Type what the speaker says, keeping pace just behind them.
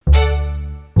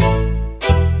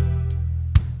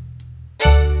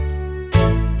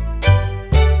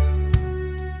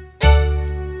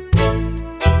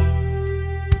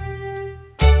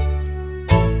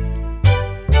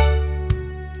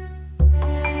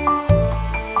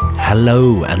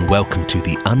Hello and welcome to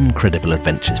the Uncredible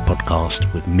Adventures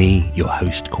podcast with me, your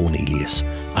host Cornelius.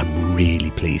 I'm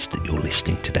really pleased that you're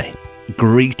listening today.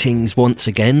 Greetings once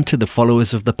again to the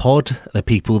followers of the pod, the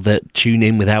people that tune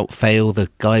in without fail, the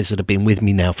guys that have been with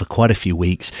me now for quite a few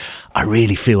weeks. I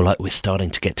really feel like we're starting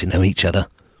to get to know each other.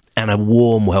 And a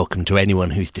warm welcome to anyone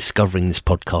who's discovering this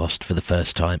podcast for the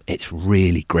first time. It's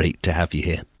really great to have you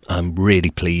here. I'm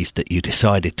really pleased that you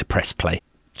decided to press play.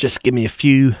 Just give me a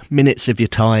few minutes of your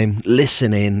time,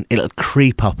 listen in, it'll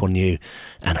creep up on you,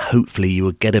 and hopefully you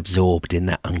will get absorbed in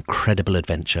that incredible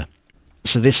adventure.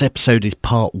 So this episode is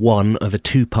part one of a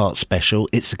two-part special.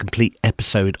 It's a complete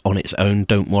episode on its own.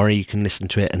 Don't worry, you can listen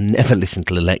to it and never listen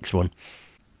to the next one.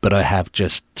 But I have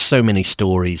just so many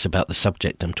stories about the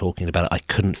subject I'm talking about. I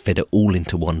couldn't fit it all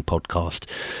into one podcast.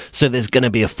 So there's going to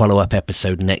be a follow-up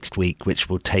episode next week, which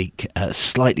will take a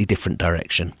slightly different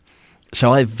direction.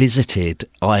 So I visited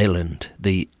Ireland,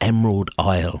 the Emerald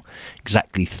Isle,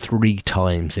 exactly 3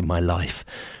 times in my life.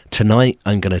 Tonight,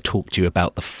 I'm going to talk to you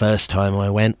about the first time I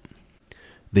went.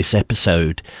 This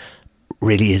episode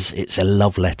really is, it's a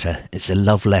love letter. It's a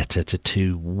love letter to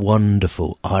 2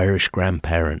 wonderful Irish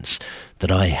grandparents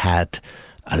that I had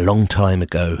a long time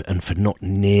ago and for not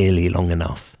nearly long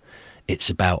enough. It's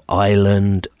about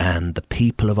Ireland and the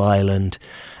people of Ireland.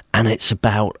 And it's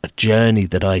about a journey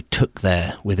that I took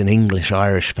there with an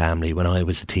English-Irish family when I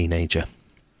was a teenager.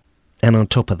 And on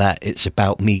top of that, it's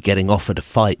about me getting offered a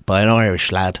fight by an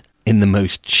Irish lad in the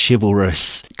most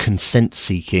chivalrous,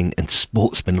 consent-seeking and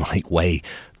sportsmanlike way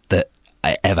that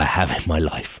I ever have in my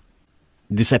life.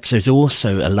 This episode is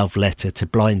also a love letter to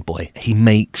Blind Boy. He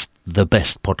makes the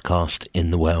best podcast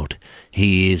in the world.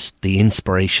 He is the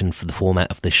inspiration for the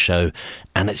format of this show,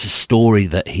 and it's a story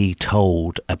that he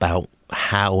told about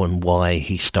how and why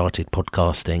he started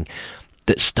podcasting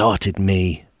that started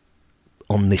me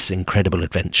on this incredible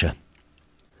adventure.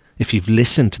 If you've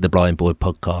listened to the Blind Boy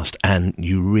podcast, and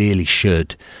you really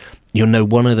should, you'll know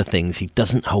one of the things he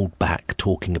doesn't hold back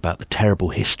talking about the terrible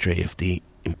history of the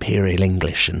Imperial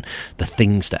English and the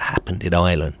things that happened in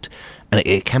Ireland. And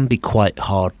it can be quite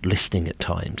hard listening at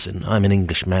times, and I'm an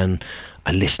Englishman.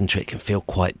 I listen to it, can feel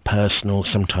quite personal.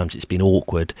 Sometimes it's been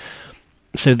awkward.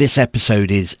 So this episode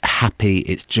is happy,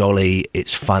 it's jolly,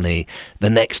 it's funny. The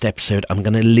next episode, I'm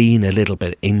going to lean a little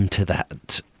bit into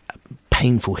that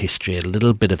painful history, a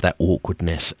little bit of that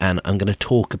awkwardness, and I'm going to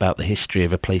talk about the history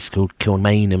of a place called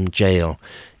Kilmainham Jail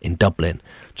in Dublin,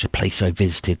 which is a place I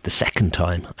visited the second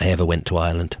time I ever went to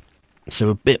Ireland. So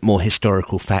a bit more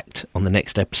historical fact on the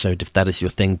next episode if that is your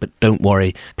thing, but don't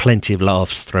worry, plenty of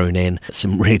laughs thrown in,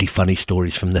 some really funny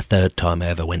stories from the third time I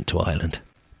ever went to Ireland.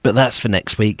 But that's for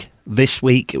next week. This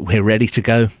week, we're ready to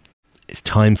go. It's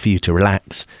time for you to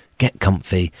relax, get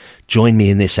comfy, join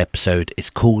me in this episode. It's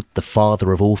called The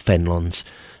Father of All Fenlons.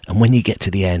 And when you get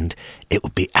to the end, it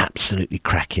would be absolutely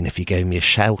cracking if you gave me a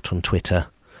shout on Twitter.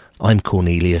 I'm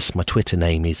Cornelius. My Twitter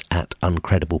name is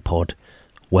 @UncrediblePod.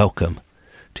 Welcome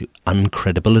to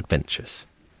Uncredible Adventures.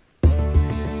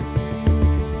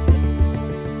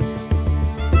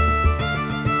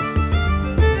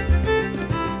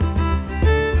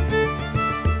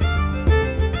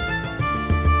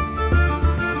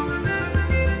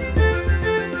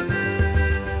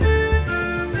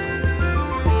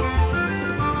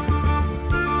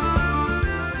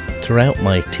 Throughout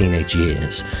my teenage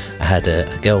years, I had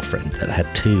a girlfriend that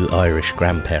had 2 Irish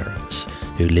grandparents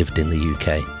who lived in the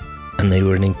UK. And they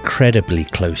were an incredibly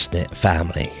close-knit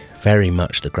family, very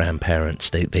much the grandparents.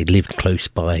 They lived close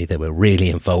by, they were really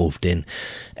involved in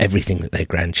everything that their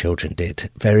grandchildren did.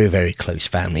 Very, very close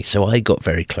family. So I got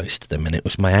very close to them, and it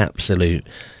was my absolute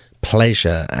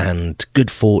pleasure and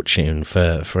good fortune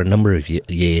for a number of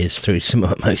years, through some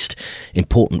of my most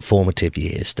important formative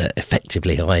years, that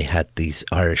effectively I had these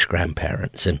Irish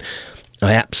grandparents. And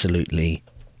I absolutely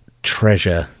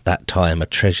treasure that time. I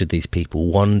treasure these people,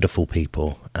 wonderful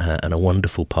people, and a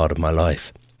wonderful part of my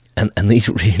life. And these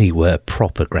really were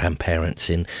proper grandparents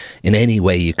in any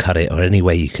way you cut it or any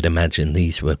way you could imagine.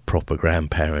 These were proper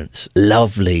grandparents.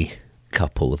 Lovely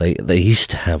couple. They used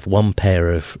to have one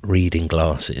pair of reading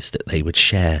glasses that they would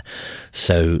share.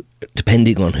 So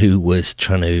depending on who was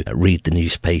trying to read the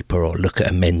newspaper or look at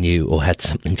a menu or had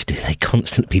something to do, they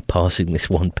constantly passing this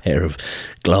one pair of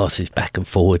glasses back and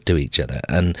forward to each other.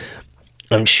 And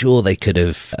I'm sure they could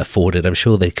have afforded, I'm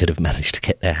sure they could have managed to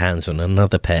get their hands on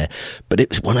another pair, but it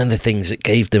was one of the things that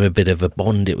gave them a bit of a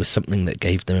bond. It was something that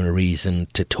gave them a reason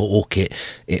to talk. It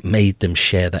made them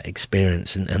share that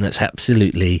experience, and that's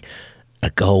absolutely a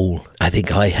goal I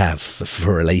think I have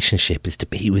for a relationship, is to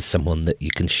be with someone that you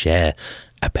can share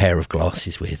a pair of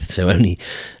glasses with. So only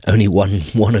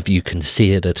one of you can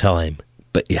see at a time.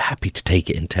 but you're happy to take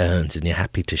it in turns and you're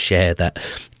happy to share that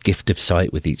gift of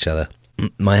sight with each other.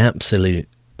 My absolute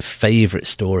favourite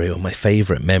story, or my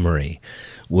favourite memory,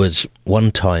 was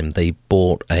one time they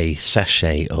bought a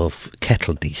sachet of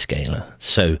kettle descaler.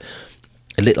 So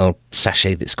a little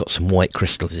sachet that's got some white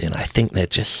crystals in. I think they're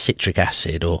just citric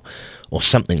acid or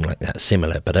something like that,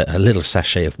 similar, but a little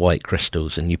sachet of white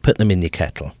crystals, and you put them in your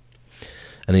kettle.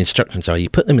 And the instructions are, you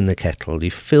put them in the kettle,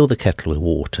 you fill the kettle with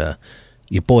water,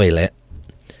 you boil it,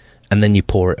 and then you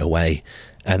pour it away.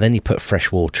 And then you put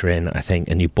fresh water in, I think,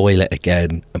 and you boil it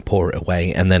again and pour it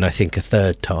away. And then I think a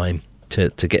third time, to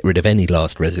get rid of any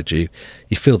last residue,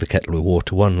 you fill the kettle with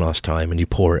water one last time and you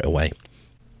pour it away.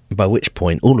 By which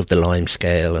point all of the lime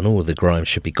scale and all of the grime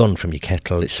should be gone from your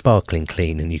kettle. It's sparkling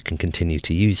clean and you can continue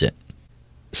to use it.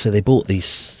 So they bought these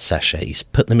sachets,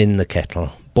 put them in the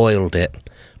kettle, boiled it,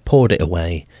 poured it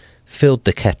away, filled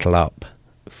the kettle up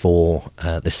for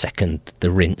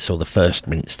the rinse or the first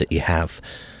rinse that you have,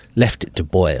 left it to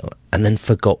boil, and then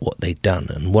forgot what they'd done.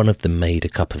 And one of them made a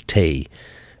cup of tea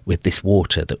with this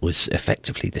water that was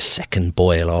effectively the second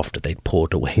boil after they'd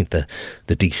poured away the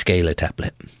descaler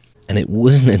tablet. And it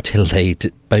wasn't until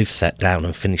they'd both sat down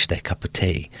and finished their cup of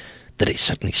tea that it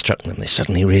suddenly struck them. They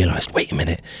suddenly realised, wait a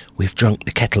minute, we've drunk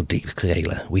the kettle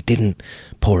descaler. We didn't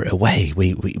pour it away.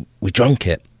 We drunk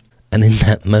it. And in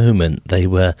that moment, they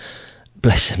were,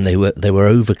 bless them, they were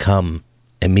overcome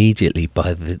immediately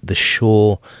by the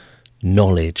sure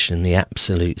knowledge and the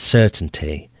absolute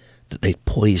certainty that they'd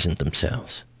poisoned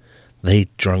themselves.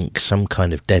 They'd drunk some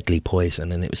kind of deadly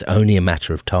poison, and it was only a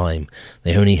matter of time.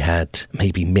 They only had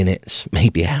maybe minutes,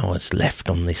 maybe hours left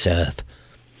on this earth.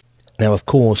 Now, of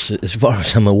course, as far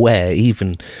as I'm aware,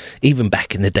 even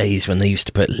back in the days when they used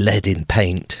to put lead in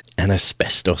paint and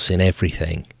asbestos in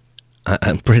everything,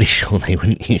 I'm pretty sure they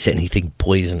wouldn't use anything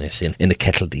poisonous in a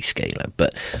kettle descaler.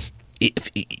 But if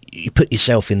you put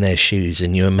yourself in their shoes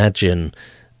and you imagine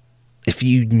if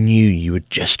you knew you had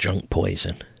just drunk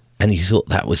poison and you thought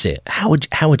that was it, how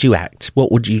would you act?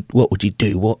 What would you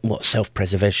do? What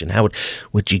self-preservation? How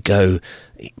would you go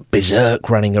berserk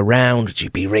running around? Would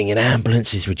you be ringing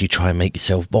ambulances? Would you try and make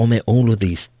yourself vomit? All of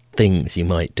these things you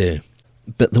might do.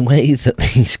 But the way that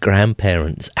these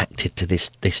grandparents acted to this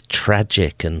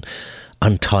tragic and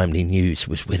untimely news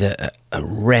was with a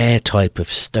rare type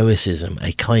of stoicism,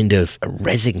 a kind of a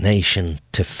resignation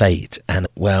to fate. And,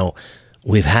 well,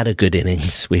 we've had a good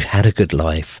innings, we've had a good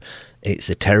life, it's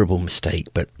a terrible mistake,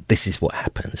 but this is what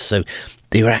happens. So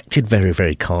they acted very,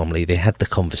 very calmly. They had the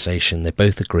conversation. They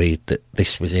both agreed that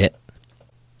this was it.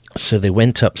 So they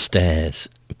went upstairs,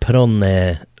 put on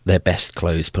their best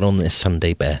clothes, put on their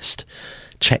Sunday best,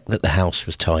 checked that the house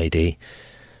was tidy,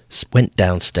 went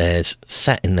downstairs,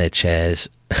 sat in their chairs,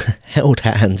 held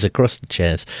hands across the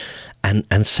chairs, and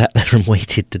sat there and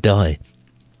waited to die.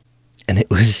 And it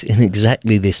was in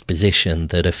exactly this position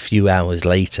that a few hours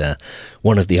later,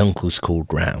 one of the uncles called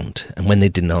round, and when they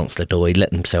didn't answer the door, he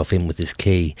let himself in with his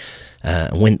key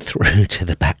and went through to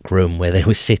the back room where they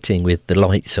were sitting with the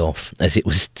lights off as it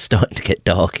was starting to get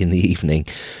dark in the evening,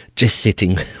 just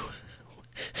sitting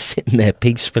there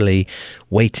peacefully,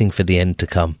 waiting for the end to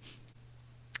come.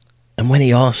 And when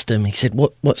he asked him, he said,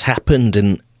 what's happened?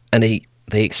 And they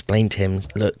explained to him,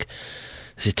 look,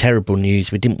 this is terrible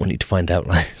news. We didn't want you to find out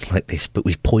like this, but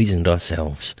we've poisoned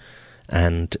ourselves.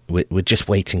 And we're just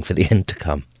waiting for the end to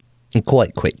come. And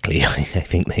quite quickly, I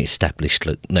think they established,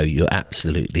 look, no, you're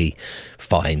absolutely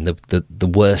fine.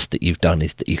 The worst that you've done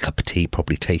is that your cup of tea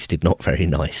probably tasted not very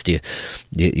nice.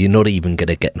 You're not even going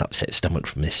to get an upset stomach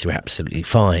from this. You're absolutely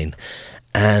fine.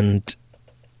 And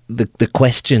the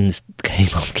questions came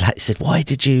off like, said, why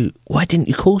didn't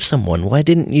you call someone? Why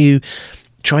didn't you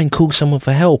try and call someone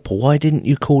for help? Or why didn't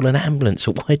you call an ambulance?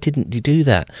 Or why didn't you do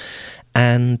that?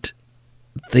 And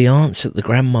the answer that the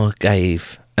grandma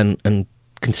gave and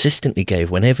consistently gave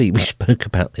whenever we spoke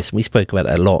about this, we spoke about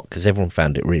it a lot because everyone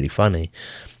found it really funny.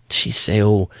 She'd say,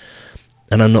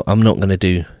 and I'm not going to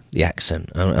do the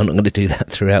accent. I'm not going to do that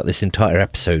throughout this entire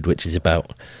episode, which is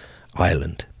about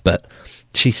Ireland. But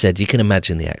she said, you can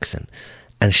imagine the accent.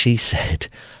 And she said,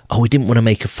 we didn't want to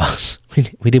make a fuss.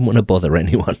 We didn't want to bother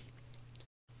anyone.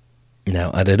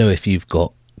 Now, I don't know if you've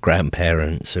got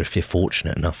grandparents or if you're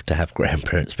fortunate enough to have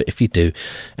grandparents, but if you do,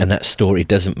 and that story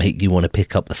doesn't make you want to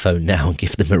pick up the phone now and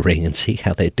give them a ring and see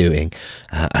how they're doing,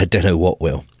 I don't know what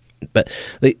will. But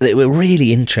they were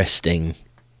really interesting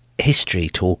history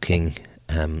talking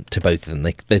to both of them.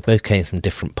 They both came from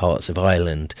different parts of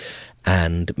Ireland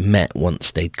and met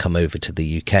once they'd come over to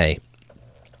the UK.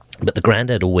 But the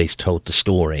granddad always told the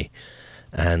story,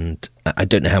 and I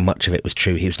don't know how much of it was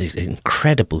true. He was an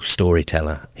incredible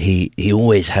storyteller. He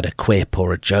always had a quip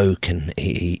or a joke, and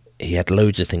he he had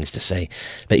loads of things to say.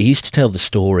 But he used to tell the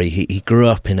story. He grew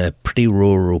up in a pretty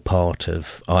rural part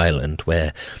of Ireland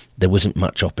where there wasn't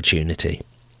much opportunity.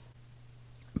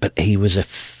 But he was a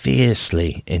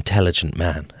fiercely intelligent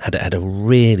man, had a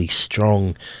really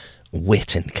strong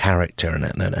wit and character and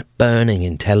a burning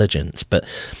intelligence. But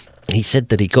he said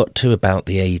that he got to about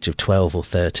the age of 12 or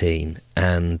 13,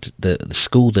 and the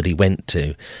school that he went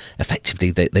to,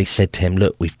 effectively they said to him,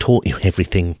 look, we've taught you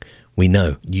everything we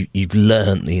know. You've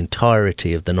learned the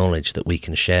entirety of the knowledge that we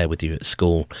can share with you at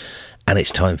school, and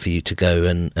it's time for you to go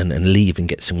and leave and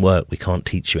get some work. We can't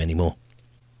teach you anymore.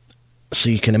 So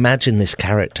you can imagine this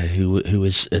character who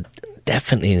was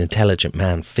definitely an intelligent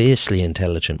man, fiercely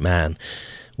intelligent man,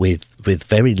 with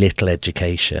very little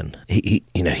education.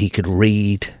 He could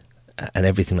read and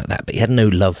everything like that, but he had no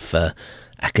love for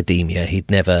academia. He'd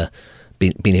never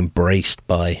been embraced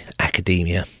by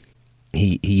academia.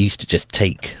 He used to just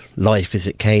take life as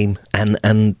it came,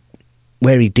 and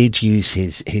where he did use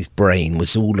his brain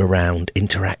was all around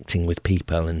interacting with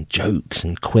people and jokes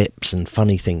and quips and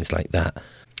funny things like that.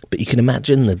 But you can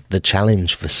imagine the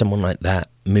challenge for someone like that,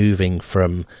 moving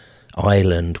from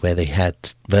Ireland, where they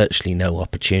had virtually no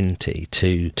opportunity,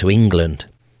 to England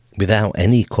without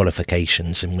any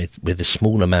qualifications and with a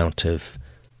small amount of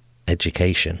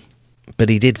education. But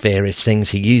he did various things.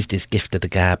 He used his gift of the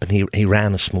gab, and he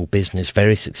ran a small business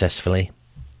very successfully.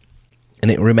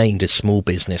 And it remained a small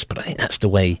business, but I think that's the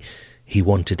way he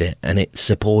wanted it, and it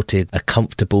supported a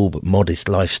comfortable but modest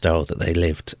lifestyle that they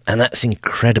lived. And that's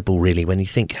incredible, really, when you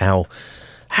think how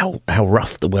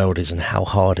rough the world is and how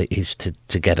hard it is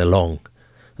to get along.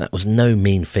 That was no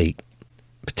mean feat,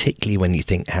 particularly when you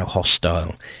think how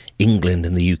hostile England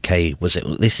and the UK was.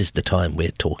 This is the time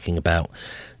we're talking about,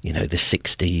 the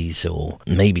 60s or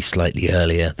maybe slightly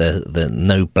earlier, the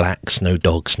no blacks, no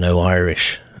dogs, no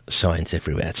Irish signs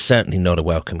everywhere. It's certainly not a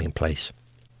welcoming place.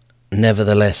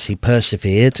 Nevertheless, he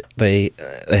persevered. They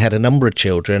had a number of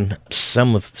children,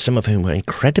 some of whom were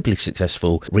incredibly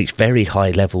successful, reached very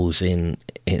high levels in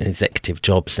executive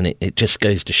jobs, and it just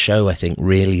goes to show, I think,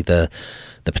 really the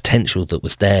potential that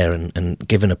was there, and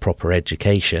given a proper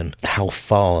education, how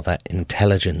far that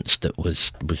intelligence that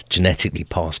was genetically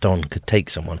passed on could take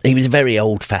someone. He was a very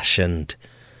old-fashioned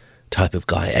type of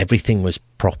guy. Everything was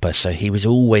proper, so he was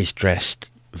always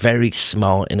dressed very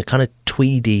smart in a kind of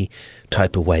tweedy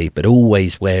type of way, but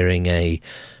always wearing a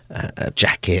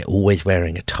jacket, always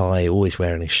wearing a tie, always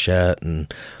wearing a shirt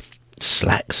and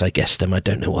slacks. I guess them. I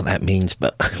don't know what that means,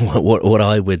 but what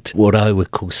I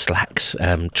would call slacks,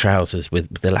 trousers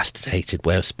with elasticated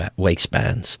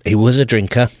waistbands. He was a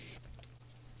drinker.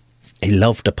 He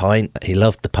loved a pint. He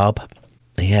loved the pub.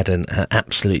 He had an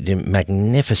absolutely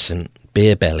magnificent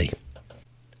beer belly.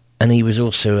 And he was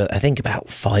also, I think, about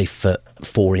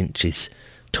 5'4"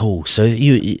 tall. So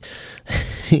you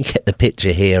get the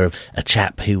picture here of a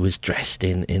chap who was dressed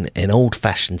in an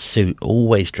old-fashioned suit,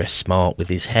 always dressed smart, with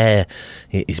his hair,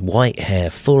 his white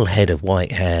hair, full head of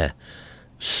white hair,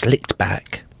 slicked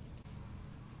back,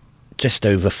 just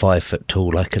over 5 foot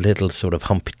tall, like a little sort of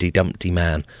Humpty Dumpty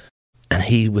man. And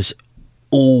he was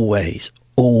always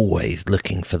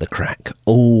looking for the crack,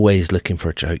 always looking for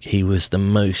a joke. He was the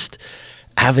most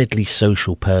avidly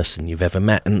social person you've ever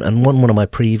met. And one of my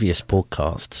previous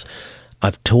podcasts,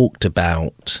 I've talked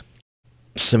about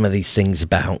some of these things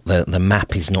about the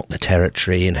map is not the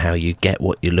territory, and how you get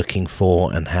what you're looking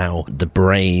for, and how the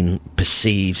brain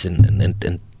perceives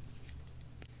and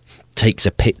takes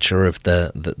a picture of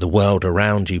the world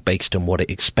around you based on what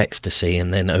it expects to see,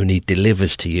 and then only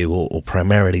delivers to you or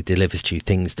primarily delivers to you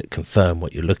things that confirm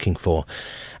what you're looking for.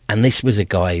 And this was a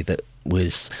guy that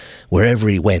was, wherever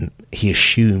he went, he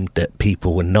assumed that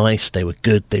people were nice, they were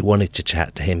good, they wanted to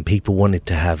chat to him, people wanted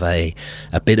to have a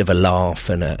bit of a laugh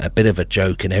and a bit of a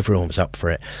joke, and everyone was up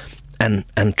for it.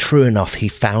 And true enough, he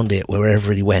found it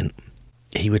wherever he went.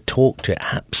 He would talk to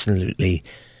absolutely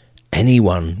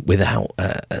anyone without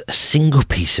a single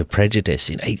piece of prejudice.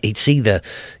 He'd see a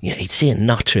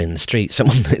nutter in the street,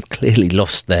 someone that clearly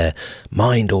lost their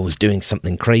mind or was doing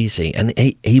something crazy, and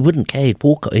he wouldn't care. He'd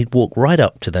walk right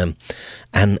up to them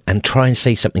and try and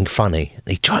say something funny.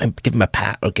 He'd try and give them a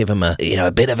pat or give them a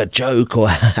bit of a joke, or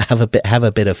have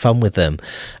a bit of fun with them.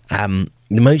 The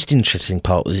most interesting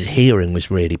part was his hearing was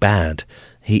really bad.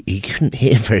 He couldn't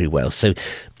hear very well, so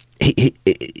he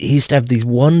used to have these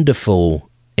wonderful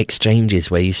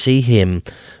exchanges where you see him,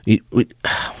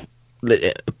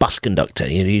 bus conductor,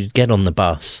 you'd get on the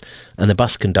bus and the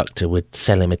bus conductor would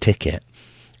sell him a ticket,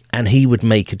 and he would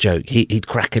make a joke. He'd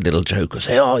crack a little joke or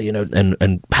say,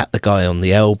 and pat the guy on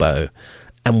the elbow,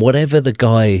 and whatever the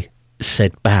guy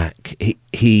said back,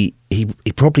 he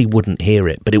probably wouldn't hear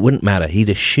it, but it wouldn't matter. He'd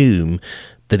assume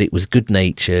that it was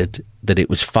good-natured, that it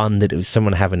was fun, that it was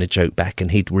someone having a joke back,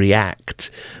 and he'd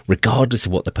react regardless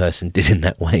of what the person did in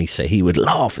that way. So he would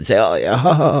laugh and say, "Oh yeah,"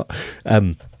 ha, ha.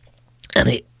 And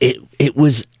it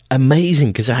was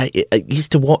amazing, because I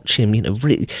used to watch him.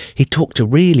 He talked to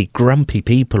really grumpy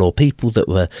people, or people that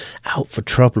were out for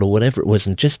trouble, or whatever it was,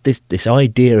 and just this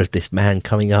idea of this man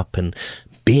coming up and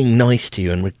being nice to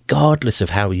you, and regardless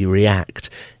of how you react,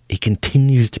 he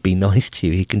continues to be nice to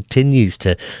you. He continues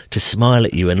to smile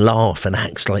at you and laugh and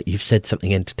acts like you've said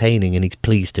something entertaining, and he's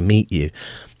pleased to meet you.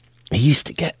 He used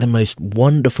to get the most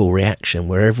wonderful reaction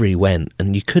wherever he went,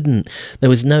 and there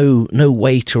was no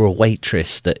waiter or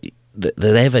waitress that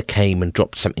ever came and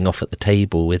dropped something off at the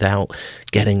table without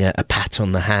getting a pat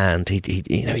on the hand.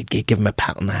 He'd give him a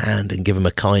pat on the hand and give him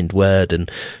a kind word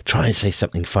and try and say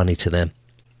something funny to them.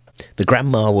 The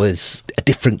grandma was a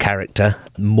different character,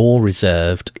 more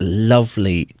reserved,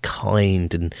 lovely,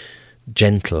 kind and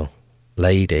gentle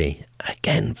lady.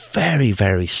 Again, very,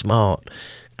 very smart,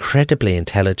 incredibly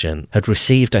intelligent, had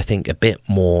received, I think, a bit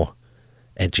more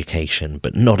education,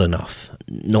 but not enough,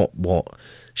 not what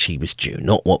she was due,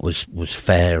 not what was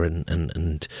fair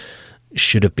and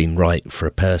should have been right for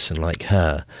a person like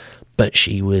her. But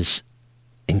she was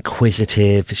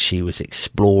inquisitive, she was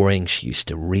exploring, she used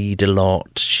to read a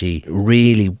lot, she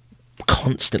really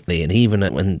constantly, and even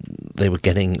when they were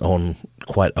getting on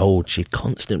quite old, she'd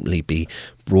constantly be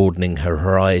broadening her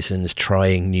horizons,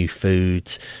 trying new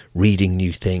foods, reading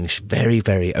new things. Very,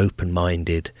 very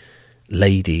open-minded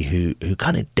lady who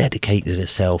kind of dedicated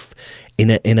herself in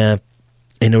a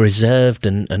reserved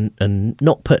and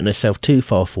not putting herself too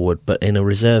far forward, but in a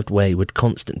reserved way, would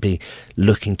constantly be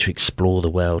looking to explore the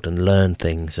world and learn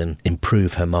things and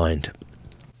improve her mind.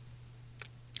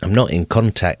 I'm not in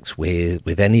contact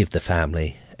with any of the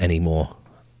family anymore,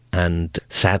 and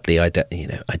sadly, I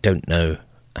don't know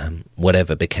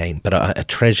whatever became. But I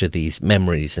treasure these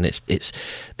memories, and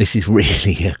this is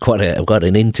really quite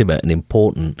an intimate and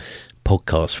important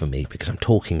podcast for me, because I'm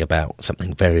talking about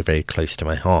something very, very close to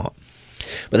my heart.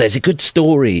 But there's a good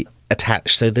story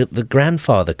attached, so that the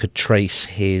grandfather could trace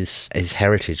his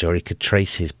heritage, or he could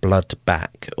trace his blood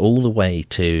back all the way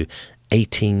to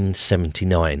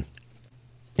 1879.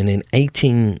 And in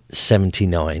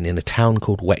 1879, in a town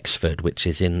called Wexford, which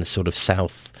is in the sort of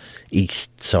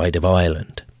south-east side of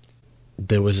Ireland,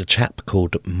 there was a chap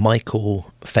called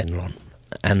Michael Fenlon,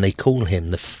 and they call him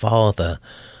the father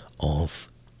of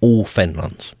all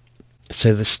Fenlons.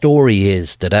 So the story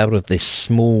is that out of this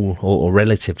small or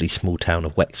relatively small town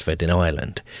of Wexford in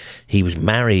Ireland, he was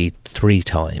married 3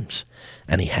 times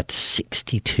and he had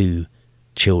 62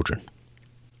 children.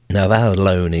 Now that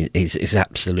alone is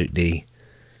absolutely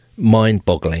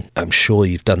mind-boggling. I'm sure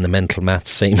you've done the mental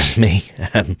maths, same as me.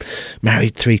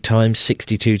 Married 3 times,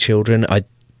 62 children. I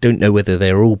don't know whether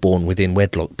they're all born within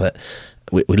wedlock, but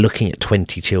we're looking at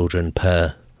 20 children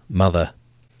per mother,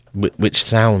 which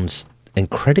sounds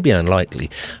incredibly unlikely.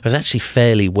 It was actually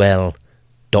fairly well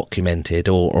documented,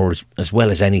 or as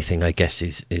well as anything, I guess,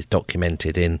 is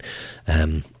documented in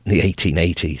the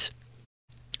 1880s.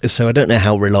 So I don't know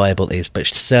how reliable it is, but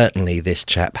certainly this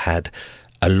chap had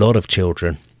a lot of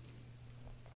children.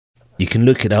 You can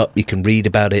look it up, you can read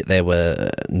about it. There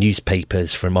were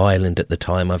newspapers from Ireland at the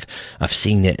time. I've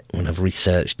seen it when I've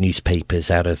researched newspapers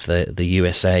out of the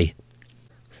USA.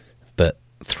 But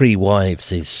 3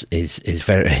 wives is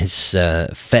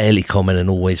fairly common, and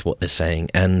always what they're saying,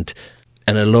 and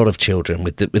a lot of children,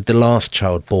 with the last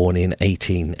child born in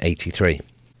 1883.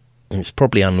 And it's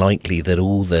probably unlikely that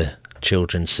all the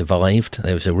children survived.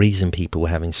 There was a reason people were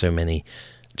having so many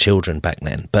children back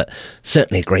then, but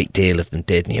certainly a great deal of them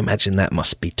did. And you imagine that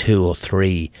must be 2 or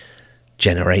 3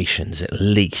 generations at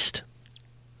least,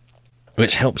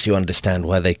 which helps you understand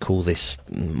why they call this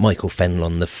Michael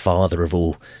Fenlon the father of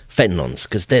all Fenlons,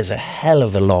 because there's a hell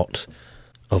of a lot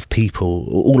of people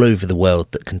all over the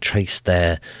world that can trace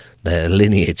their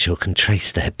lineage, or can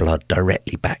trace their blood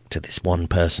directly back to this one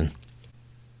person.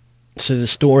 So the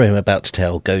story I'm about to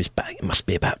tell goes back, it must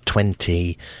be about between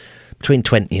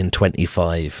 20 and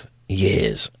 25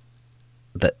 years,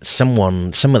 that some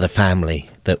of the family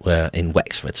that were in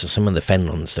Wexford, so some of the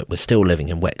Fenlons that were still living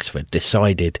in Wexford,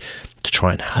 decided to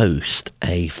try and host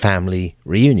a family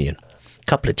reunion. A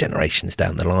couple of generations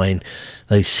down the line,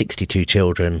 those 62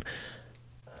 children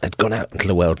had gone out into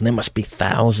the world, and there must be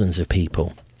thousands of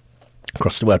people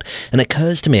across the world. And it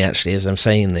occurs to me, actually, as I'm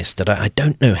saying this, that I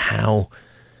don't know how,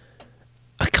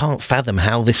 I can't fathom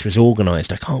how this was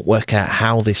organised. I can't work out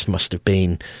how this must have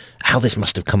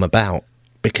come about,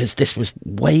 because this was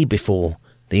way before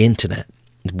the internet,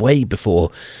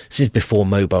 this is before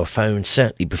mobile phones,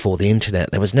 certainly before the internet.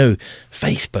 There was no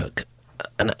Facebook.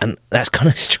 and that's kind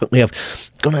of struck me.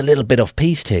 I've gone a little bit off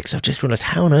piste here because I've just realised,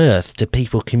 how on earth do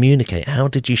people communicate? How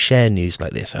did you share news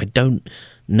like this? I don't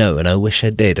know, and I wish I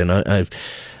did. And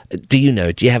do you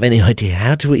know? Do you have any idea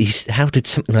how did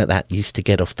something like that used to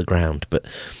get off the ground? But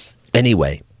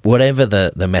anyway, whatever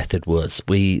the method was,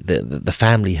 the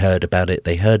family heard about it.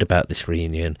 They heard about this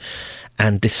reunion,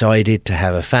 and decided to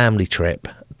have a family trip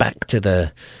back to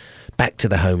the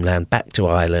homeland, back to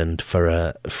Ireland for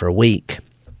a week,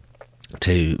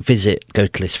 to go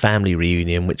to this family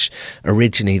reunion, which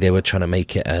originally they were trying to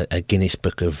make it a Guinness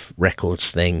Book of Records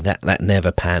thing. That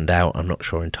never panned out. I'm not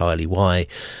sure entirely why,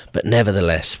 but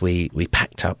nevertheless, we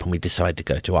packed up and we decided to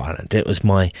go to Ireland. It was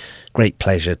my great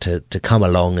pleasure to come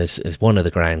along as one of the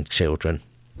grandchildren.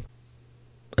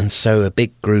 And so a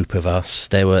big group of us,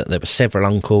 there were several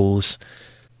uncles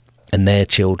and their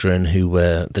children who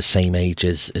were the same age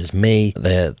as me,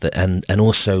 and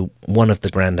also one of the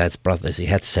granddad's brothers. He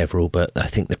had several, but I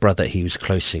think the brother he was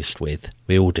closest with,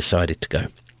 we all decided to go.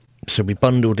 So we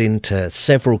bundled into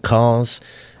several cars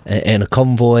in a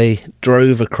convoy,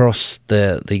 drove across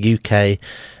the UK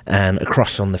and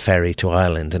across on the ferry to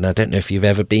Ireland. And I don't know if you've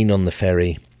ever been on the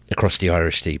ferry across the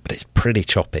Irish Sea, but it's pretty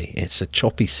choppy. It's a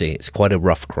choppy sea. It's quite a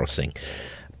rough crossing.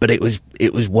 But it was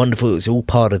wonderful. It was all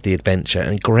part of the adventure,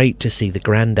 and great to see the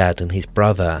granddad and his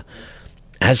brother.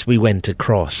 As we went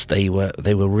across, they were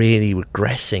really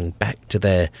regressing back to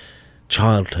their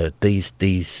childhood.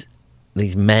 These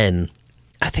men,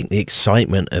 I think the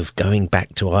excitement of going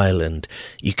back to Ireland,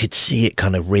 you could see it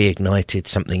kind of reignited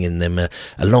something in them, a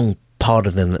long part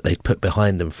of them that they'd put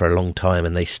behind them for a long time,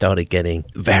 and they started getting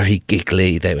very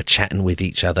giggly. They were chatting with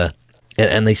each other.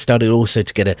 And they started also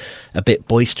to get a bit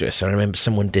boisterous. I remember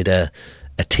someone did a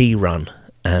tea run,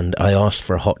 and I asked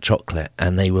for a hot chocolate,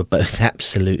 and they were both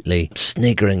absolutely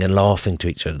sniggering and laughing to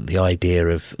each other. The idea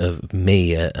of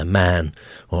me, a man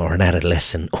or an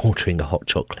adolescent, ordering a hot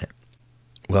chocolate.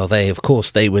 Well, they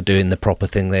were doing the proper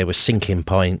thing. They were sinking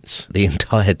pints the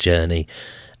entire journey,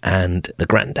 and the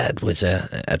granddad was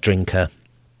a drinker.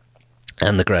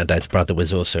 And the granddad's brother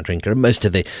was also a drinker, and most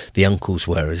of the uncles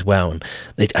were as well. And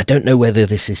I don't know whether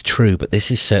this is true, but this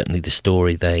is certainly the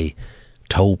story they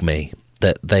told me,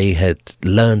 that they had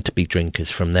learned to be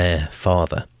drinkers from their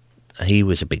father. He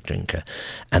was a big drinker,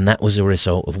 and that was a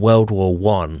result of World War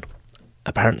One.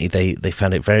 Apparently they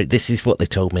found it this is what they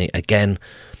told me. Again,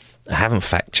 I haven't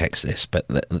fact-checked this, but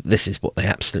this is what they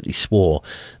absolutely swore,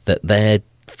 that their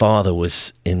father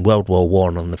was in World War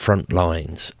One on the front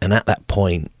lines, and at that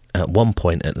point, at one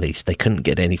point at least, they couldn't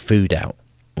get any food out.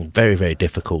 Very, very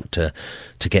difficult to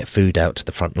get food out to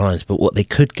the front lines. But what they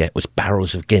could get was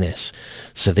barrels of Guinness.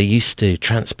 So they used to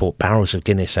transport barrels of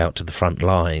Guinness out to the front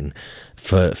line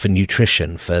for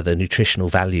nutrition, for the nutritional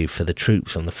value for the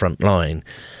troops on the front line.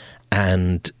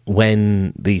 And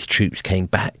when these troops came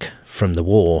back from the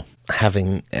war,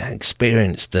 having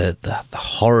experienced the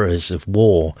horrors of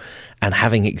war and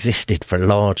having existed for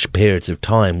large periods of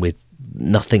time with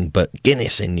nothing but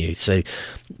Guinness in you, so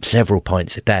several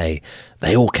pints a day,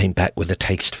 they all came back with a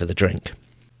taste for the drink.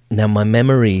 Now, my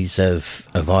memories of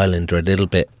Ireland are a little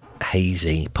bit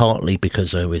hazy, partly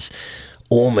because I was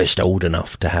almost old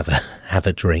enough to have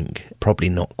a drink, probably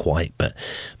not quite, but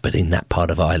in that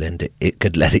part of Ireland it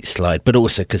could let it slide, but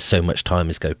also because so much time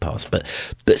has gone past. But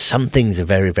some things are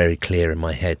very, very clear in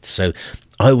my head. So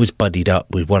I was buddied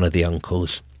up with one of the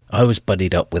uncles. I was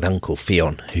buddied up with Uncle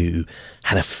Fionn, who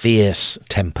had a fierce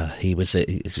temper. He was a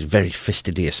very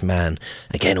fastidious man,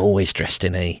 again, always dressed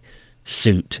in a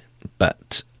suit,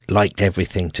 but liked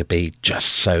everything to be just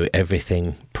so,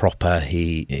 everything proper.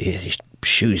 His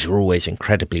shoes were always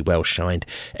incredibly well shined.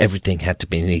 Everything had to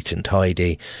be neat and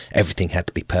tidy. Everything had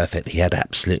to be perfect. He had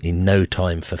absolutely no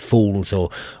time for fools or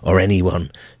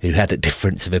anyone who had a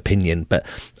difference of opinion. But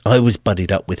I was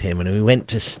buddied up with him, and we went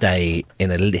to stay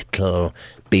in a little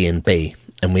B&B,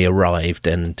 and we arrived,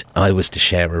 and I was to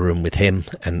share a room with him,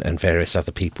 and various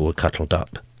other people were cuddled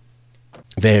up.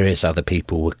 Various other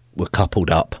people were coupled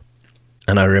up.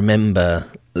 And I remember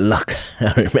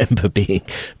being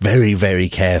very, very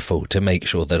careful to make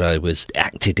sure that I was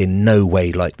acted in no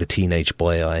way like the teenage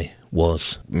boy I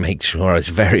was. Make sure I was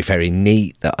very, very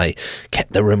neat, that I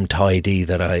kept the room tidy,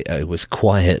 that I was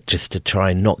quiet, just to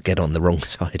try and not get on the wrong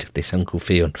side of this Uncle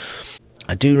Fionn.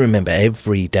 I do remember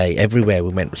every day, everywhere we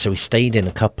went, so we stayed in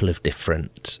a couple of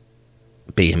different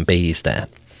B&Bs there,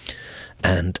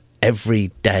 and every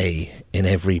day in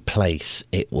every place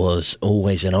it was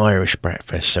always an Irish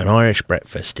breakfast. So an Irish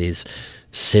breakfast is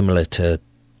similar to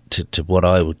what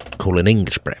I would call an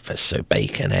English breakfast, so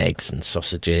bacon, eggs and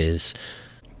sausages,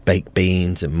 baked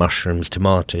beans and mushrooms,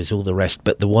 tomatoes, all the rest.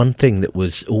 But the one thing that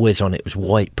was always on it was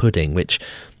white pudding, which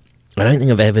I don't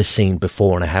think I've ever seen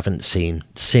before, and I haven't seen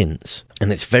since.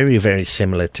 And it's very, very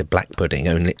similar to black pudding,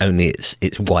 only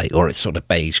it's white, or it's sort of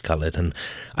beige coloured. And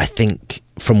I think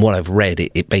from what I've read,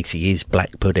 it basically is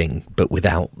black pudding, but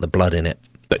without the blood in it.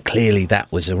 But clearly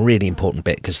that was a really important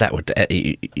bit, because that would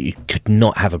you could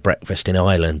not have a breakfast in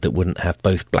Ireland that wouldn't have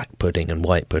both black pudding and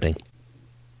white pudding.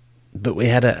 But we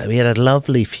had a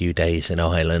lovely few days in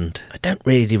Ireland. I don't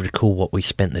really recall what we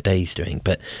spent the days doing,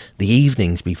 but the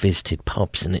evenings we visited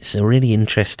pubs, and it's a really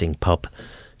interesting pub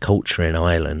culture in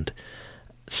Ireland.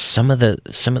 Some of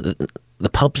the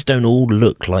pubs don't all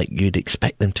look like you'd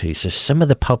expect them to. So some of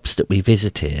the pubs that we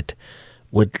visited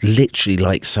were literally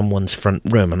like someone's front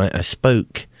room. And I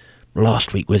spoke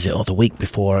last week, was it, or the week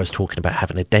before, I was talking about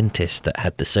having a dentist that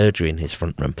had the surgery in his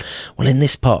front room. Well, in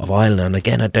this part of Ireland, and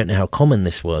again, I don't know how common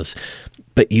this was,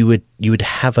 but you would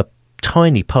have a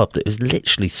tiny pub that was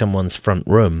literally someone's front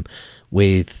room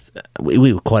with,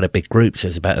 we were quite a big group, so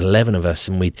it was about 11 of us,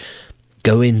 and we'd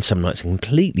go in some nights and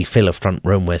completely fill a front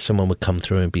room where someone would come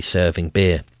through and be serving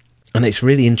beer. And it's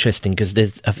really interesting because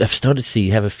I've started to see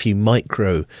you have a few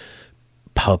micro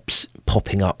pubs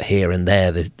popping up here and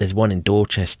there. There's one in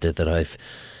Dorchester that I've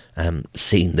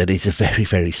seen that is a very,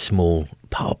 very small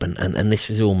pub, and this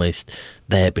was almost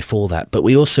there before that. But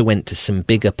we also went to some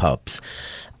bigger pubs,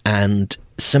 and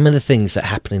some of the things that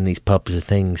happen in these pubs are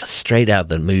things straight out of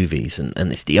the movies, and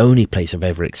it's the only place I've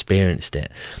ever experienced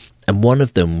it. And one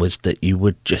of them was that you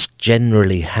would just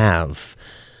generally have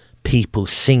people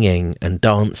singing and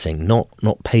dancing, not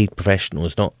paid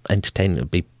professionals, not entertainment to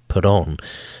be put on,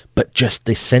 but just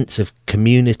this sense of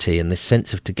community and this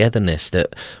sense of togetherness,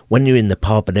 that when you're in the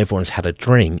pub and everyone's had a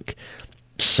drink,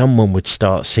 someone would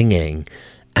start singing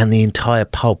and the entire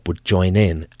pub would join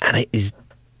in. And it is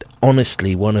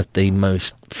honestly one of the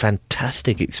most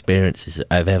fantastic experiences that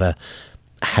I've ever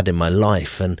had in my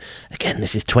life. And again,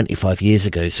 this is 25 years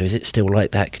ago, so is it still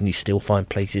like that? Can you still find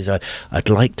places? I'd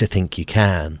like to think you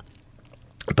can.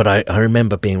 But I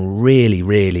remember being really,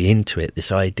 really into it,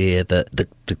 this idea that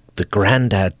the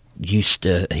granddad used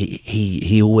to,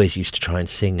 he always used to try and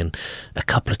sing, and a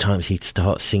couple of times he'd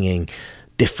start singing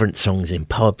different songs in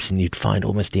pubs, and you'd find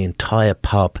almost the entire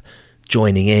pub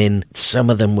joining in.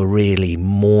 Some of them were really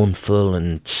mournful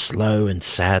and slow and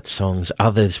sad songs.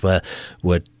 Others were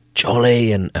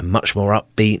jolly and much more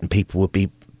upbeat, and people would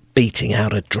be beating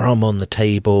out a drum on the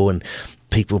table, and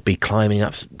people would be climbing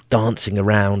up, dancing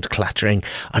around, clattering.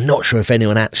 I'm not sure if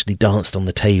anyone actually danced on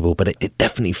the table, but it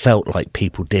definitely felt like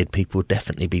people did. People would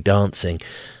definitely be dancing.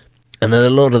 And then a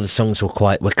lot of the songs were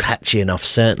catchy enough,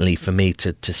 certainly for me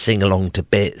to sing along to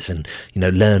bits and,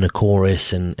 learn a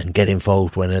chorus and get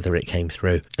involved whenever it came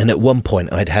through. And at one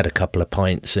point I'd had a couple of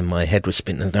pints and my head was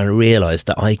spinning, and I realised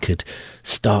that I could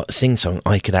start a sing-song.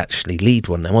 I could actually lead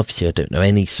one. Now, obviously I don't know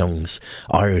any songs,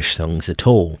 Irish songs at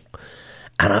all.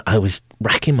 And I was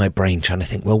racking my brain trying to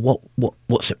think, well,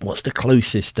 what's the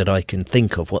closest that I can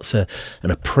think of? What's an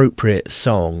appropriate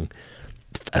song,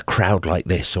 a crowd like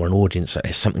this or an audience like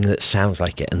this, something that sounds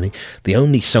like it? And the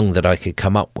only song that I could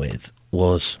come up with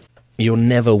was You'll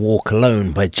Never Walk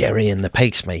Alone by Jerry and the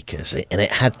Pacemakers. And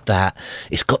it had that,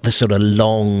 it's got the sort of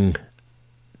long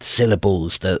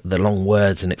syllables, the long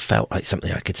words, and it felt like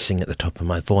something I could sing at the top of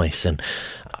my voice. And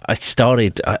I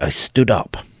stood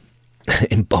up,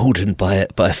 emboldened by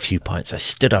a few pints. I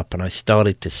stood up and I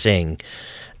started to sing,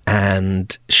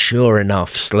 and sure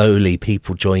enough, slowly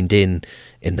people joined in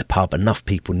the pub. Enough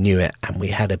people knew it, and we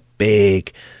had a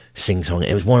big sing-song.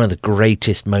 It was one of the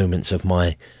greatest moments of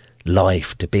my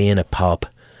life, to be in a pub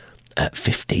at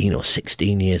 15 or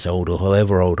 16 years old, or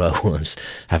however old I was,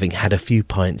 having had a few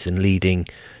pints and leading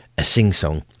a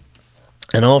sing-song.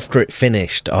 And after it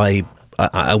finished, I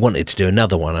wanted to do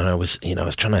another one, and I was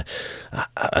trying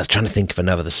to think of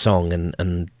another song,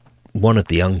 and one of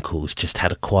the uncles just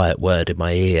had a quiet word in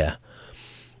my ear,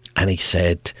 and he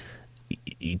said,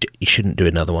 you shouldn't do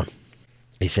another one.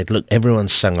 He said, look,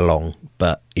 everyone's sung along,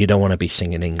 but you don't want to be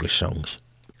singing English songs.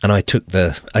 And I took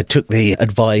the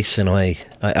advice, and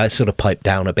I sort of piped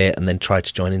down a bit and then tried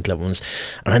to join into other ones,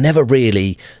 and I never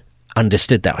really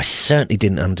understood that. I certainly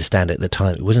didn't understand it at the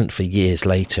time. It wasn't for years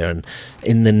later. And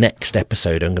in the next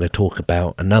episode, I'm going to talk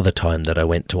about another time that I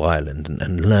went to Ireland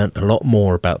and learnt a lot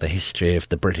more about the history of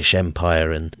the British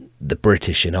Empire and the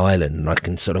British in Ireland. And I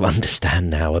can sort of understand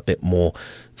now a bit more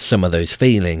some of those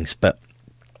feelings. But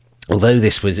although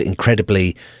this was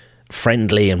incredibly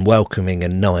friendly and welcoming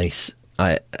and nice,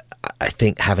 I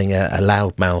think having a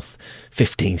loudmouth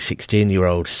 15,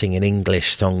 16-year-old singing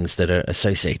English songs that are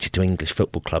associated to English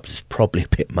football clubs is probably a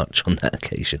bit much on that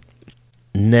occasion.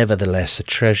 Nevertheless, a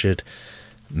treasured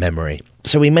memory.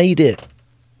 So we made it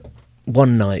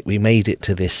one night, we made it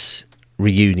to this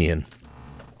reunion,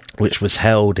 which was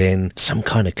held in some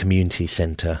kind of community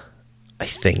centre, I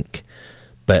think,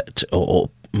 but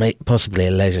possibly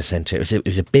a leisure centre. It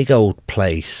was a big old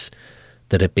place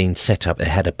that had been set up. They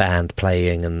had a band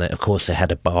playing, and of course they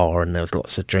had a bar, and there was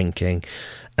lots of drinking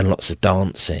and lots of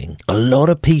dancing. A lot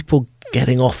of people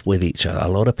getting off with each other, a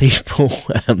lot of people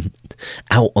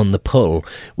out on the pull,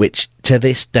 which to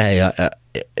this day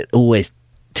it always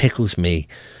tickles me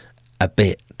a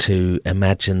bit to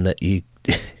imagine that you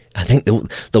I think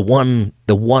the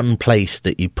one place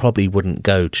that you probably wouldn't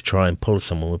go to try and pull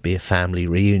someone would be a family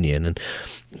reunion. And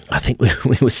I think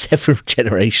we were several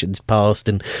generations past,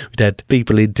 and we'd had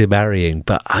people into marrying,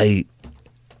 but I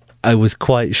was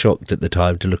quite shocked at the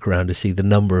time to look around to see the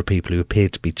number of people who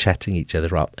appeared to be chatting each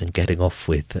other up and getting off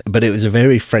with. But it was a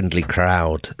very friendly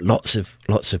crowd, lots of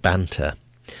banter.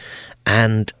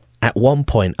 And at one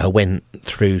point I went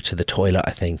through to the toilet,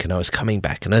 I think, and I was coming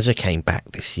back, and as I came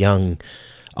back, this young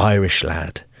Irish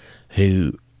lad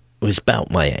who was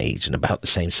about my age and about the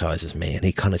same size as me, and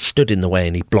he kind of stood in the way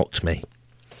and he blocked me,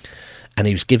 and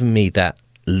he was giving me that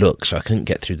look, so I couldn't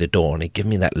get through the door, and he gave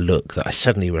me that look that I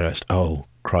suddenly realised, oh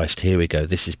Christ, here we go,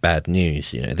 this is bad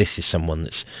news, this is someone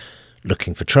that's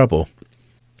looking for trouble.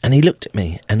 And he looked at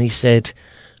me and he said,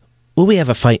 will we have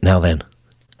a fight now then?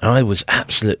 And I was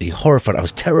absolutely horrified. I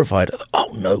was terrified.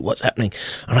 Oh no, what's happening?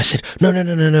 And I said, no.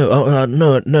 Oh,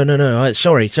 no.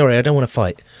 Sorry, I don't want to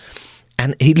fight.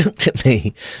 And he looked at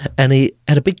me and he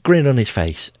had a big grin on his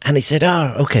face. And he said,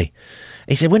 okay.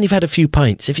 He said, when you've had a few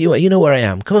pints, if you know where I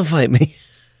am, come and fight me.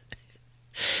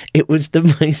 It was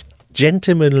the most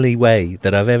gentlemanly way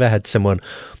that I've ever had someone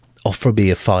offer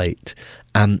me a fight.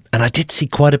 And I did see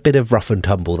quite a bit of rough and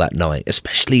tumble that night,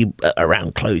 especially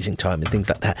around closing time and things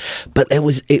like that. But it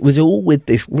was all with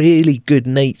this really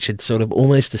good-natured sort of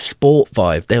almost a sport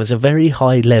vibe. There was a very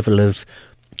high level of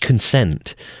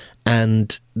consent.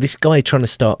 And this guy trying to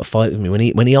start a fight with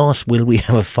me, when he asked, will we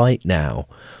have a fight now,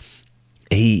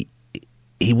 he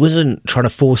wasn't trying to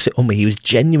force it on me. He was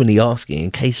genuinely asking,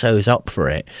 in case I was up for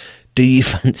it, do you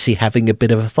fancy having a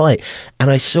bit of a fight?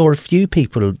 And I saw a few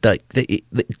people that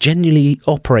genuinely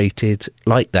operated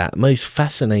like that. Most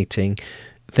fascinating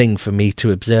thing for me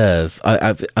to observe.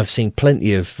 I've seen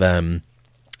plenty of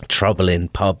trouble in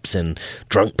pubs and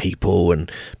drunk people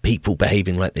and people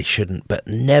behaving like they shouldn't, but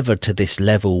never to this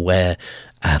level where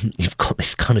you've got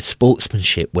this kind of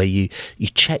sportsmanship where you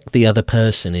check the other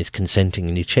person is consenting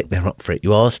and you check they're up for it.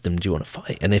 You ask them, do you want to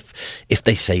fight? And if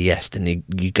they say yes, then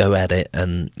you go at it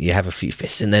and you have a few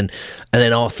fists, and then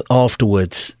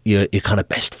afterwards you're kind of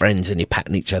best friends and you're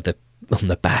patting each other on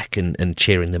the back and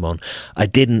cheering them on. I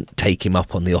didn't take him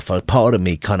up on the offer. Part of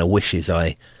me kind of wishes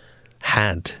I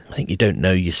think you don't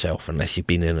know yourself unless you've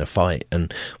been in a fight,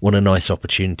 and what a nice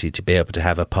opportunity to be able to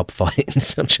have a pub fight in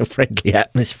such a friendly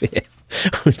atmosphere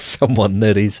with someone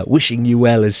that is wishing you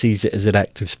well and sees it as an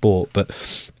act of sport. But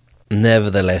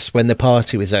nevertheless, when the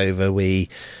party was over, we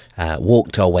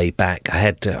walked our way back. I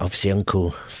had obviously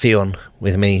Uncle Fionn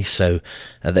with me, so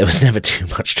there was never too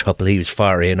much trouble. He was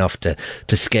fiery enough to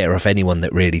scare off anyone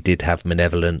that really did have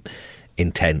malevolent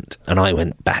intent, and I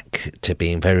went back to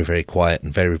being very, very quiet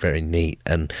and very, very neat.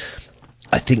 And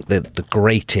I think that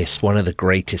one of the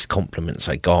greatest compliments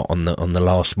I got on the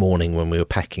last morning when we were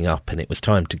packing up and it was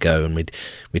time to go, and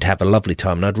we'd have a lovely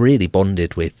time, and I'd really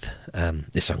bonded with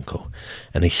this uncle,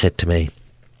 and he said to me,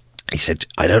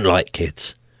 I don't like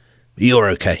kids, you're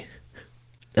okay.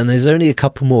 And there's only a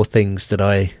couple more things that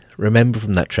I remember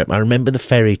from that trip. I remember the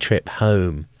ferry trip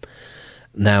home.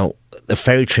 Now, the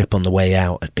ferry trip on the way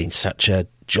out had been such a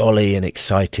jolly and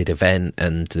excited event,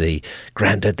 and the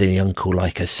granddad and the uncle,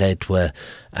 like I said, were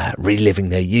reliving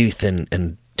their youth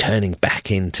and turning back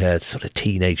into sort of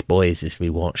teenage boys as we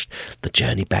watched. The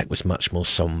journey back was much more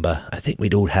sombre. I think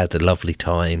we'd all had a lovely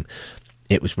time.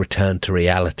 It was return to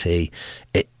reality.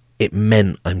 It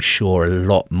meant, I'm sure, a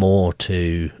lot more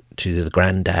to the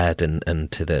granddad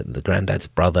and to the granddad's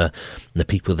brother and the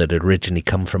people that had originally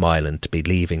come from Ireland to be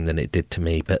leaving than it did to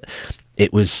me. But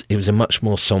it was a much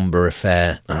more sombre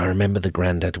affair. And I remember the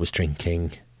granddad was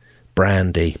drinking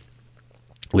brandy,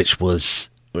 which was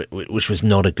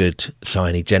not a good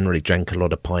sign. He generally drank a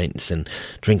lot of pints, and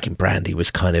drinking brandy was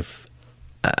kind of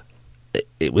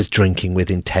it was drinking with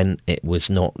intent. It was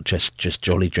not just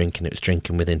jolly drinking, it was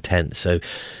drinking with intent. So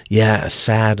yeah, a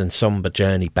sad and sombre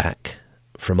journey back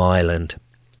from Ireland.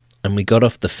 And we got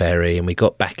off the ferry and we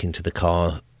got back into the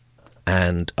car,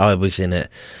 and I was in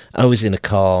a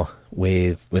car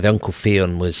with Uncle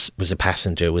Fionn was a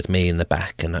passenger with me in the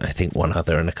back, and I think one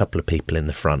other and a couple of people in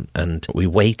the front. And we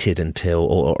waited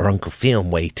or Uncle Fionn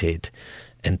waited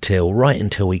until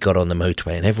we got on the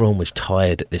motorway, and everyone was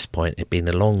tired at this point. It'd been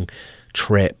a long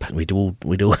trip. We'd all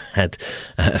had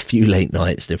a few late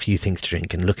nights and a few things to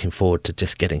drink, and looking forward to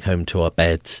just getting home to our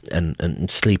beds and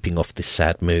sleeping off this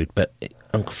sad mood. But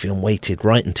Uncle Fionn waited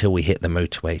right until we hit the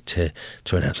motorway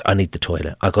to announce, I need the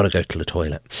toilet. I got to go to the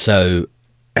toilet. So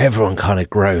everyone kind of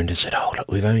groaned and said, oh, look,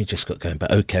 we've only just got going.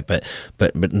 But okay,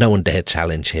 but no one dared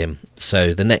challenge him.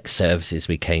 So the next services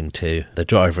we came to, the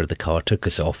driver of the car took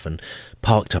us off and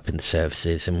parked up in the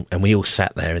services, and we all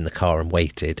sat there in the car and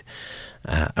waited.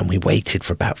 And we waited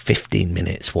for about 15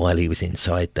 minutes while he was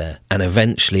inside there. And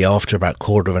eventually, after about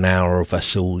quarter of an hour of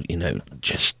us all,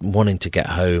 just wanting to get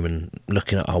home and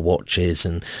looking at our watches,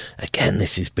 and again,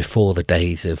 this is before the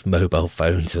days of mobile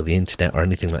phones or the internet or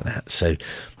anything like that, so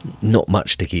not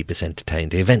much to keep us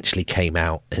entertained. He eventually came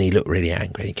out, and he looked really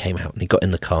angry. He came out and he got in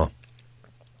the car,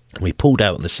 and we pulled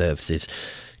out of the services,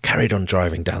 carried on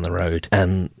driving down the road,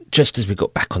 and just as we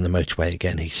got back on the motorway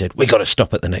again, he said, we got to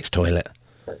stop at the next toilet.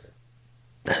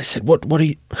 And I said, what do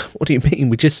you mean?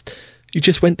 You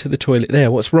just went to the toilet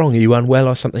there. What's wrong? Are you unwell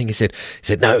or something? He said,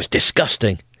 no, it was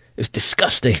disgusting. It was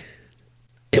disgusting.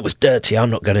 It was dirty.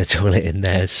 I'm not going to toilet in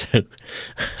there. So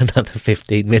another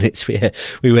 15 minutes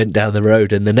we went down the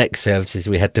road, and the next services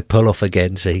we had to pull off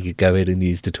again so he could go in and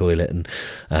use the toilet.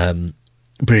 And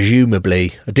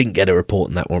presumably, I didn't get a report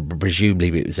on that one, but presumably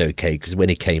it was okay, because when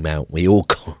he came out, we all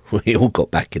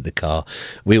got back in the car.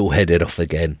 We all headed off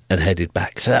again and headed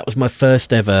back. So that was my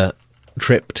first ever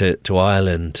trip to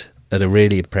Ireland at a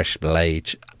really impressionable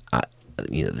age.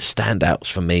 The standouts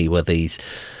for me were these,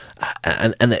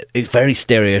 and it's very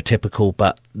stereotypical,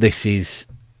 but this is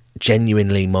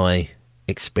genuinely my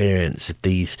experience of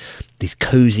these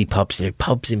cosy pubs,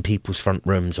 pubs in people's front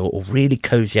rooms, or really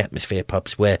cosy atmosphere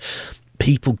pubs where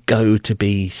people go to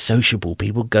be sociable,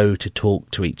 people go to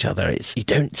talk to each other. You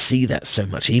don't see that so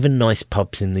much. Even nice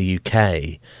pubs in the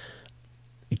UK,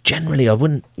 generally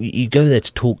you go there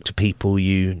to talk to people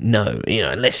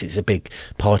unless it's a big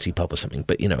party pub or something,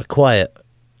 but a quiet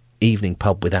evening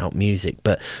pub without music.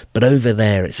 But over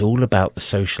there, it's all about the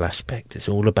social aspect. It's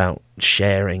all about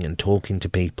sharing and talking to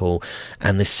people,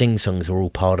 and the sing-songs are all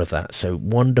part of that. So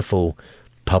wonderful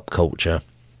pub culture.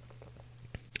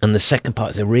 And the second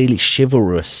part is a really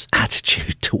chivalrous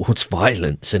attitude towards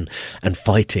violence and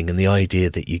fighting, and the idea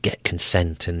that you get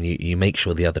consent and you make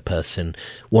sure the other person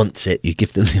wants it. You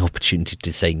give them the opportunity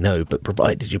to say no, but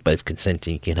provided you're both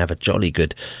consenting, you can have a jolly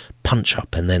good punch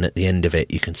up, and then at the end of it,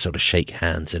 you can sort of shake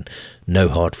hands and no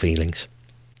hard feelings.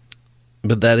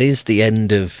 But that is the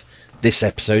end of this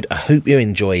episode. I hope you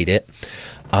enjoyed it.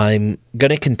 I'm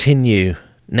going to continue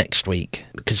next week,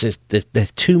 because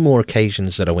there's two more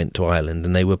occasions that I went to Ireland,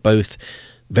 and they were both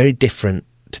very different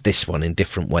to this one in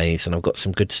different ways, and I've got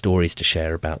some good stories to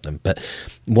share about them. But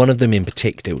one of them in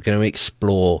particular, we're going to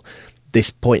explore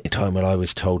this point in time where I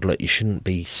was told, look, you shouldn't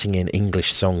be singing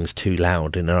English songs too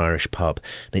loud in an Irish pub.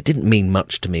 And it didn't mean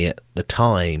much to me at the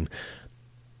time.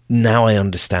 Now I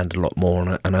understand a lot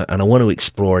more, and I want to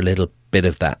explore a little bit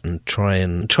of that, and try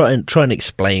and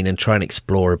explain and try and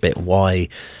explore a bit why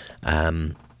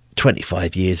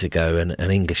 25 years ago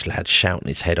an English lad shouting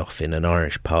his head off in an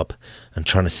Irish pub and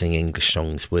trying to sing English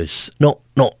songs was not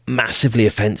massively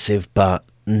offensive, but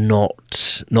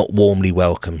not warmly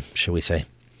welcome, shall we say.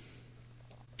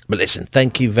 But listen,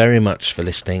 thank you very much for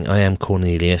listening. I am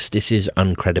Cornelius. This is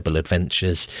Uncredible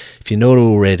Adventures. If you're not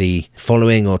already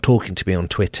following or talking to me on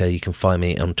Twitter, you can find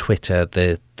me on Twitter.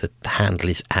 The handle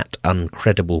is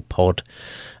 @UncrediblePod.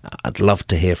 I'd love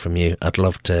to hear from you. I'd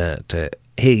love to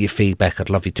hear your feedback. I'd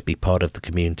love you to be part of the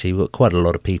community. We've got quite a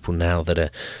lot of people now that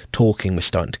are talking. We're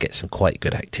starting to get some quite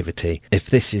good activity. If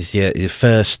this is your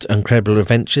first Uncredible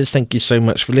Adventures, thank you so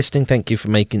much for listening. Thank you for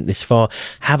making it this far.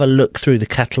 Have a look through the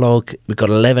catalogue. We've got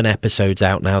 11 episodes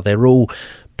out now. They're all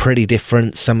pretty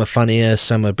different. Some are funnier,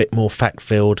 some are a bit more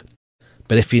fact-filled.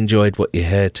 But if you enjoyed what you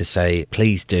heard to say,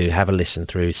 please do have a listen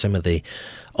through some of the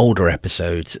older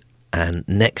episodes. And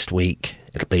next week,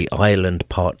 it'll be Ireland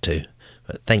Part 2.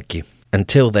 But thank you.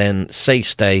 Until then, stay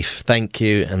safe, thank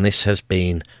you, and this has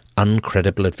been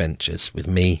Uncredible Adventures with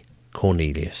me,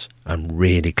 Cornelius. I'm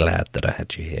really glad that I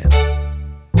had you here.